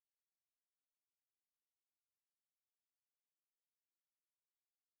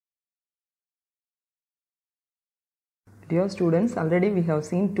Dear students, already we have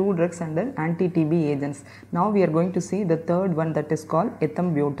seen two drugs under anti-TB agents. Now we are going to see the third one, that is called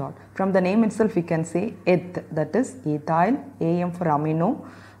Ethambutol. From the name itself we can say eth, that is ethyl, am for amino,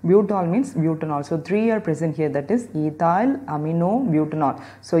 butol means butanol. So three are present here, that is ethyl, amino, butanol.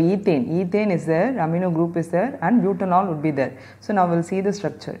 So ethane is there, amino group is there, and butanol would be there. So now we'll see the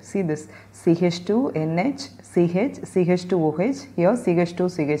structure. See this, CH2, NH, CH, CH2OH, here CH2,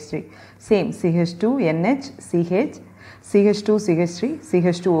 CH3. Same, CH2, NH, CH, CH2, CH3,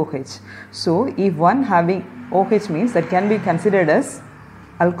 CH2OH. So if one having OH means that can be considered as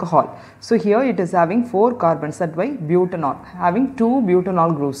alcohol. So here it is having 4 carbons, that why butanol, having 2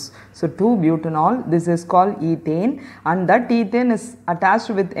 butanol groups. So 2 butanol, this is called ethane, and that ethane is attached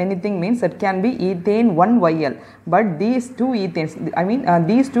with anything means that can be ethane 1YL. But these two ethanes,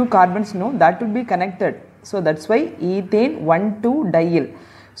 these two carbons, no, that would be connected. So that's why ethane 1,2-diol.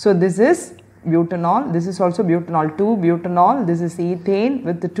 So this is butanol, this is also butanol, 2 butanol, this is ethane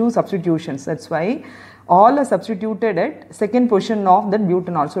with the 2 substitutions. That's why all are substituted at second position of that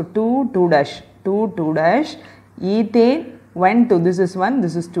butanol. So 2,2-, ethane 1,2, this is 1,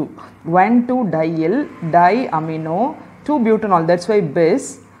 this is 2, 1,2-diol, diamino, 2 butanol, that's why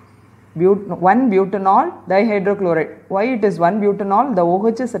bis, 1 butanol dihydrochloride. Why it is 1 butanol? The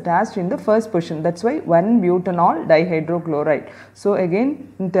OH is attached in the first position. That's why 1 butanol dihydrochloride. So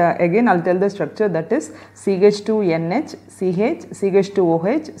again I'll tell the structure, that is CH2NH, CH,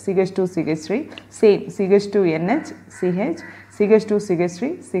 CH2OH, CH2CH3, same CH2NH, CH,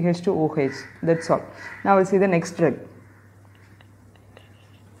 CH2CH3, CH2OH. That's all. Now we'll see the next drug.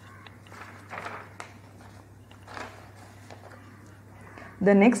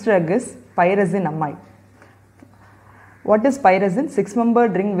 The next drug is pyrazinamde. What is pyrazine?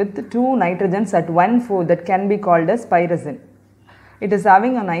 6-membered ring with 2 nitrogens at 1,4, that can be called as pyrazine. It is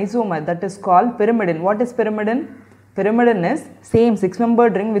having an isomer that is called pyrimidine. What is pyrimidine? Pyrimidine is same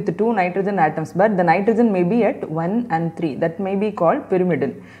 6-membered ring with 2 nitrogen atoms, but the nitrogen may be at 1 and 3. That may be called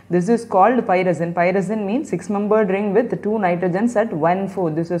pyrimidine. This is called pyrazine. Pyrazine means 6-membered ring with 2 nitrogens at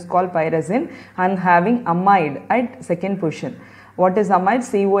 1,4. This is called pyrazine, and having amide at second position. What is amide?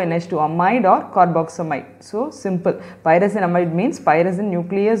 CONH2, amide or carboxamide. So simple. Pyrazinamide means pyrazine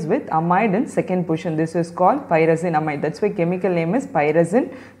nucleus with amide in second position. This is called pyrazinamide. That's why chemical name is pyrazine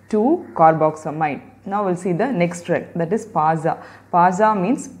 2-carboxamide. Now we'll see the next drug, that is PASA. PASA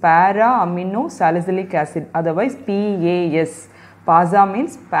means para-amino salicylic acid, otherwise PAS. PASA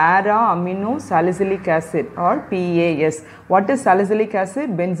means para-amino salicylic acid or PAS. What is salicylic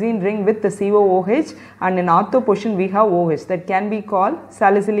acid? Benzene ring with the COOH, and in ortho position we have OH, that can be called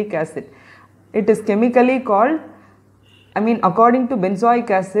salicylic acid. It is chemically called, according to benzoic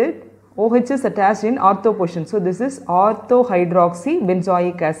acid, OH is attached in ortho position. So this is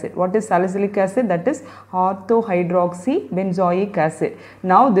orthohydroxybenzoic acid. What is salicylic acid? That is orthohydroxybenzoic acid.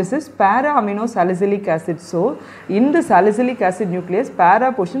 Now this is para-amino salicylic acid. So in the salicylic acid nucleus,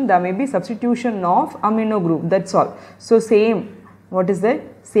 para position, there may be substitution of amino group. That's all. So same, what is that?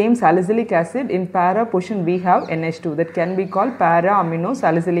 Same salicylic acid, in para position we have NH2, that can be called para-amino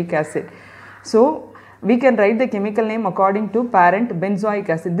salicylic acid. So we can write the chemical name according to parent, benzoic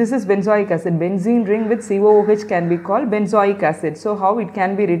acid. This is benzoic acid. Benzene ring with COOH can be called benzoic acid. So how it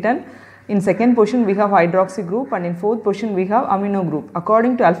can be written? In second position we have hydroxy group, and in fourth position we have amino group.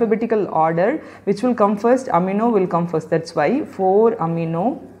 According to alphabetical order, which will come first? Amino will come first. That's why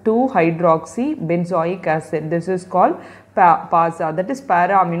 4-amino 2-hydroxybenzoic acid. This is called PASA, that is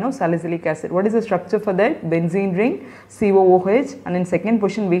para-amino salicylic acid. What is the structure for that? Benzene ring, COOH, and in second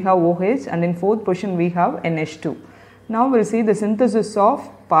position we have OH, and in fourth position we have NH2. Now we will see the synthesis of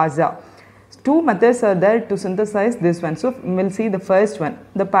PASA. 2 methods are there to synthesize this one. So we will see the first one.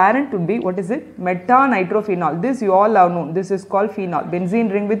 The parent would be, what is it? Meta-nitrophenol. This you all have known. This is called phenol. Benzene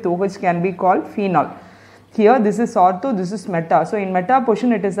ring with OH can be called phenol. Here this is ortho, this is meta. So in meta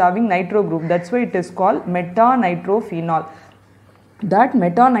position it is having nitro group. That's why it is called meta-nitrophenol. That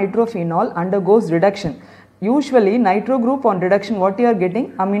meta-nitrophenol undergoes reduction. Usually nitro group on reduction, what you are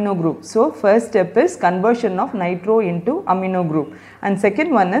getting? Amino group. So first step is conversion of nitro into amino group. And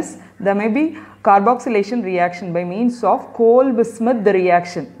second one is, there may be carboxylation reaction by means of Kolb-Smith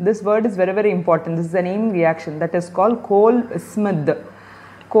reaction. This word is very, very important. This is a name reaction, that is called Kolb-Smith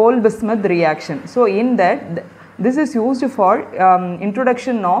reaction. So in that This is used for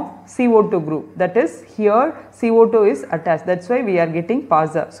introduction of CO2 group. That is, here CO2 is attached. That's why we are getting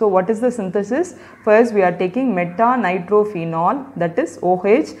PASA. So what is the synthesis? First we are taking meta-nitrophenol, that is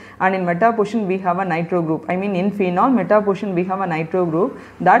OH, and in meta position we have a nitro group. I mean in phenol meta position we have a nitro group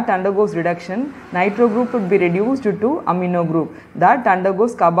that undergoes reduction. Nitro group would be reduced to amino group that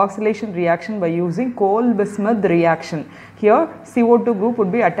undergoes carboxylation reaction by using Cole-Bismuth reaction. Here CO2 group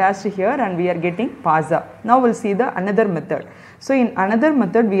would be attached here and we are getting PASA. Now we will see the another method. So in another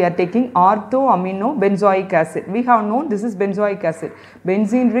method we are taking orthoamino benzoic acid. We have known this is benzoic acid.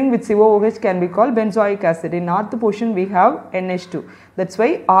 Benzene ring with COOH can be called benzoic acid. In ortho position we have NH2. That's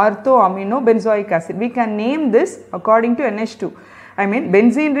why orthoamino benzoic acid. We can name this according to NH2. I mean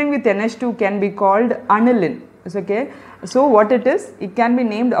benzene ring with NH2 can be called aniline. Okay. So what it is? It can be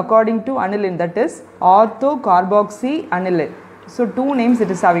named according to aniline, that is orthocarboxyaniline. So two names it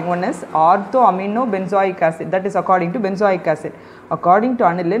is having. One is orthoamino benzoic acid, that is according to benzoic acid. According to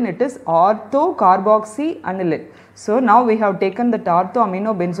aniline it is orthocarboxyaniline. So now we have taken the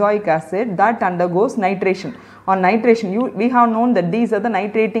orthoamino benzoic acid that undergoes nitration. On nitration we have known that these are the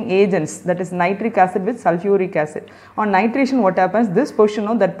nitrating agents, that is nitric acid with sulfuric acid. On nitration what happens? This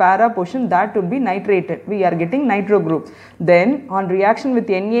portion, that para portion, that would be nitrated. We are getting nitro group. Then on reaction with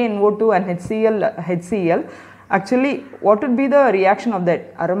NaNO2 and HCl, actually what would be the reaction of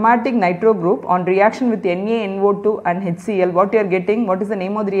that? Aromatic nitro group on reaction with NaNO2 and HCl, what you are getting? What is the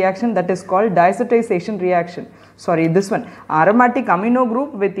name of the reaction? That is called diazotization reaction. Sorry, this one, aromatic amino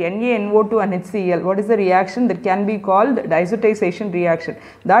group with NaNO2 and HCl. What is the reaction? That can be called diazotization reaction.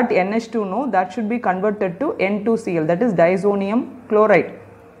 That NH2, no, that should be converted to N2Cl, that is diazonium chloride.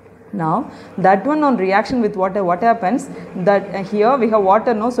 Now that one on reaction with water, what happens? That here we have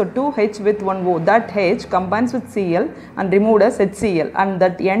water, no, so 2H with 1 O, that H combines with Cl and removed as HCl, and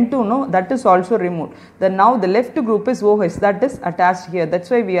that N2, no, that is also removed. Then now the left group is OH, that is attached here.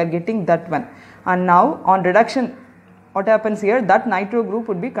 That's why we are getting that one. And now on reduction what happens here? That nitro group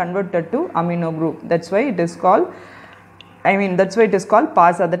would be converted to amino group. That's why it is called, that's why it is called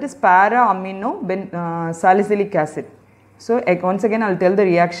PASA, that is para-amino salicylic acid. So once again I will tell the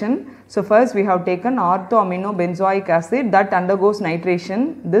reaction. So first we have taken orthoamino benzoic acid that undergoes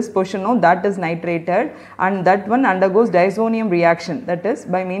nitration. This portion, no, that is nitrated, and that one undergoes diazonium reaction, that is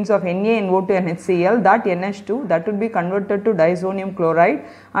by means of NaNO2 and HCl, that NH2 that would be converted to diazonium chloride,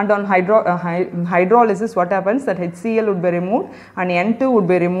 and on hydrolysis what happens? That HCl would be removed and N2 would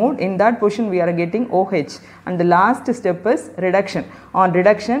be removed. In that portion we are getting OH, and the last step is reduction. On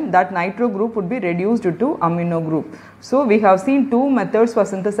reduction that nitro group would be reduced to amino group. So we have seen two methods for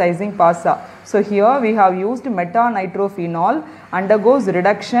synthesizing PASA. So here we have used meta-nitrophenol, undergoes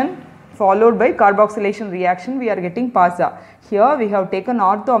reduction followed by carboxylation reaction, we are getting PASA. Here we have taken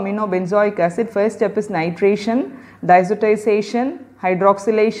orthoamino benzoic acid. First step is nitration, diazotization,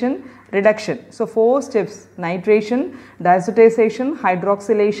 hydroxylation, reduction. So 4 steps: nitration, diazotization,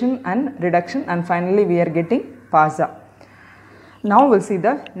 hydroxylation and reduction, and finally we are getting PASA. Now we will see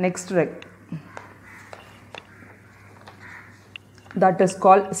the next drug. That is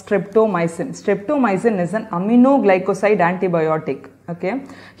called streptomycin. Streptomycin is an aminoglycoside antibiotic. Okay,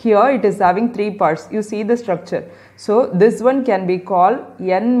 here it is having 3 parts. You see the structure. So this one can be called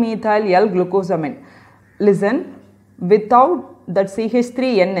N-methyl L-glucosamine. Listen, without that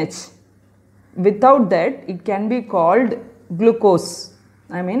CH3NH, without that it can be called glucose.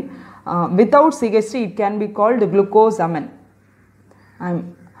 Without CH3 it can be called glucosamine.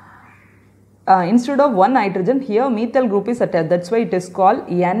 Instead of 1 nitrogen, here methyl group is attached. That's why it is called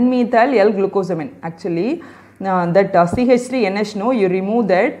N-methyl L-glucosamine. Actually, that CH3NH, no, you remove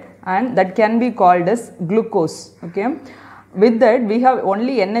that, and that can be called as glucose. Okay, with that we have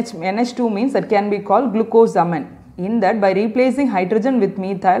only NH2 means that can be called glucosamine. In that, by replacing hydrogen with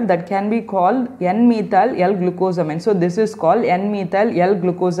methyl, that can be called N-methyl L-glucosamine. So this is called N-methyl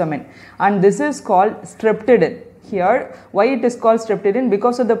L-glucosamine, and this is called streptidine. Here, why it is called streptidine?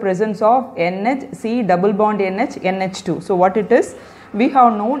 Because of the presence of NH, C double bond NH, NH2. So what it is? We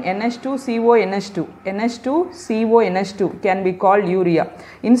have known NH2CONH2. NH2CONH2 can be called urea.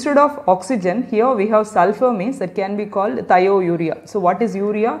 Instead of oxygen, here we have sulfur, means that can be called thiourea. So what is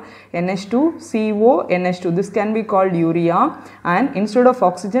urea? NH2CONH2. This can be called urea, and instead of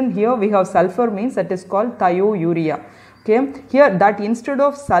oxygen, here we have sulfur, means that is called thiourea. Okay, here that instead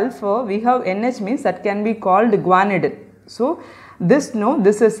of sulfur we have NH, means that can be called guanidine. So this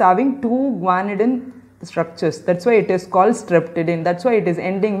is having 2 guanidine structures. That's why it is called streptidine. That's why it is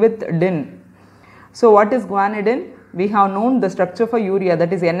ending with din. So what is guanidine? We have known the structure for urea,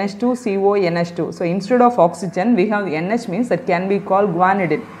 that is NH2CONH2. So instead of oxygen we have NH, means that can be called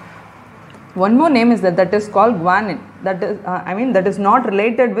guanidine. One more name is that is called guanine. That is, that is not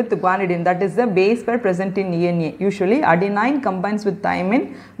related with guanidine. That is the base pair present in DNA. Usually adenine combines with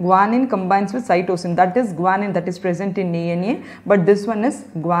thymine, guanine combines with cytosine. That is guanine that is present in DNA. But this one is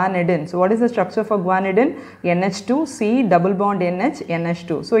guanidine. So what is the structure for guanidine? NH2, C, double bond NH,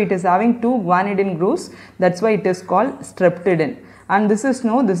 NH2. So it is having 2 guanidine groups. That's why it is called streptidine. And this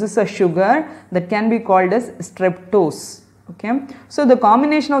is a sugar that can be called as streptose. Okay, so the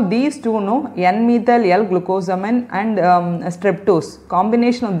combination of these two, N-methyl L-glucosamine and streptose,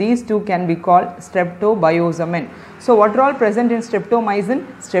 combination of these two can be called streptobiosamine. So what are all present in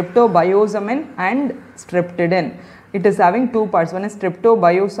streptomycin? Streptobiosamine and streptidine. It is having 2 parts. One is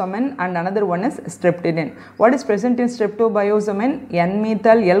streptobiosamine and another one is streptidine. What is present in streptobiosamine?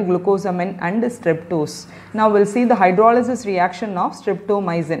 N-methyl L-glucosamine and streptose. Now we'll see the hydrolysis reaction of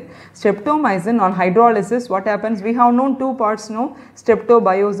streptomycin. Streptomycin on hydrolysis, what happens? We have known 2 parts,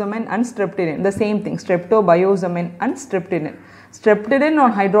 streptobiosamine and streptidine. The same thing, streptobiosamine and streptidine. Streptidine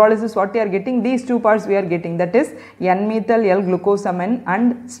on hydrolysis, what we are getting? These 2 parts we are getting, that is N-methyl L-glucosamine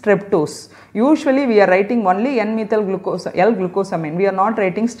and streptose. Usually we are writing only N-methyl L-glucosamine. We are not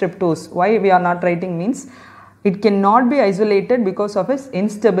writing streptose. Why we are not writing means it cannot be isolated because of its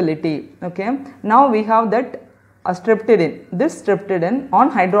instability. Okay. Now we have that streptidine. This streptidine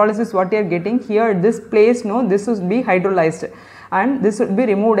on hydrolysis, what we are getting here, this place, this will be hydrolyzed. And this would be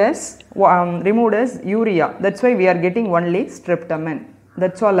removed as urea. That's why we are getting only streptamine.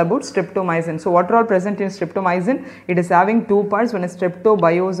 That's all about streptomycin. So what are all present in streptomycin? It is having 2 parts. One is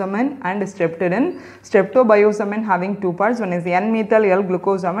streptobiosamine and streptidine. Streptobiosamine having 2 parts. One is N-methyl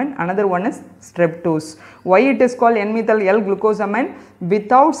L-glucosamine. Another one is streptose. Why it is called N-methyl L-glucosamine?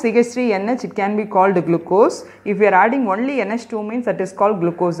 Without CH3NH it can be called glucose. If we are adding only NH2 means that is called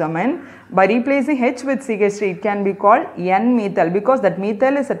glucosamine. By replacing H with CH3 it can be called N-methyl because that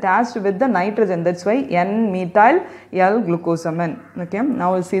methyl is attached with the nitrogen. That's why N-methyl L-glucosamine. Okay.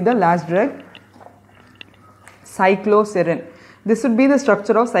 Now we'll see the last drug, cycloserine. This would be the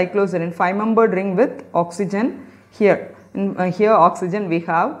structure of cycloserine. 5-membered ring with oxygen here. Here oxygen we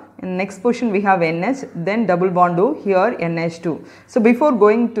have. In next position we have NH, then double bond O, here NH2. So before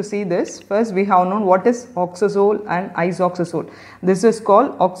going to see this, first we have known what is oxazole and isoxazole. This is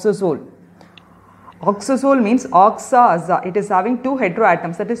called oxazole. Oxazole means oxa-aza. It is having 2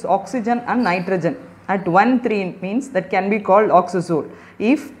 heteroatoms, that is oxygen and nitrogen. At 1,3 means that can be called oxazole.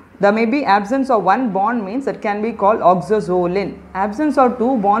 If there may be absence of 1 bond means that can be called oxazolin. Absence of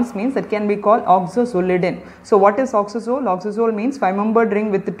 2 bonds means that can be called oxazolidine. So what is oxazole? Oxazole means 5-membered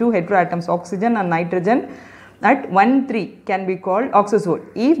ring with 2 heteroatoms, oxygen and nitrogen. At 1,3 can be called oxazole.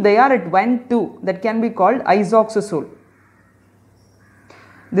 If they are at 1,2, that can be called isoxazole.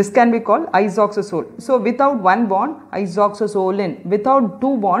 This can be called isoxazole. So without 1 bond, isoxazolin. Without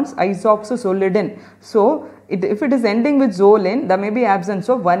 2 bonds, isoxazolidine. So if it is ending with zolin, there may be absence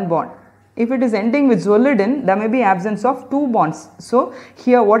of 1 bond. If it is ending with zolidine, there may be absence of 2 bonds. So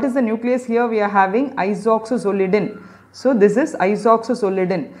here, what is the nucleus? Here we are having isoxazolidine. So this is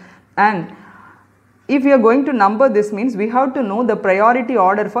isoxazolidine. And if we are going to number this means we have to know the priority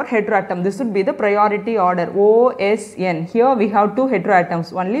order for heteroatom. This would be the priority order O, S, N. Here we have 2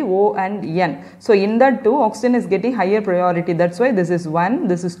 heteroatoms, only O and N. So in that 2, oxygen is getting higher priority. That's why this is 1,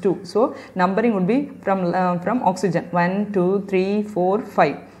 this is 2. So numbering would be from oxygen 1, 2, 3, 4,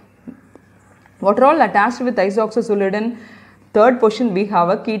 5. What are all attached with isoxazolidine? 3rd position we have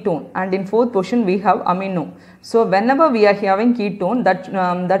a ketone and in 4th position we have amino. So whenever we are having ketone,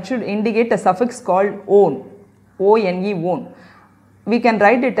 that should indicate a suffix called one, O-N-E, one. We can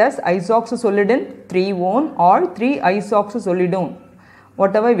write it as isoxazolidine 3-one or 3-isoxazolidone,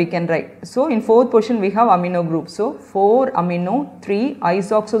 whatever we can write. So in 4th position we have amino group. So 4-amino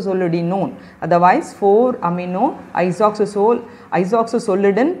 3-isoxazolidinone, otherwise 4-amino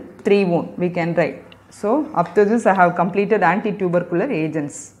isoxazolidine 3-one we can write. So up to this I have completed anti-tubercular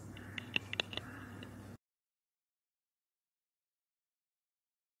agents.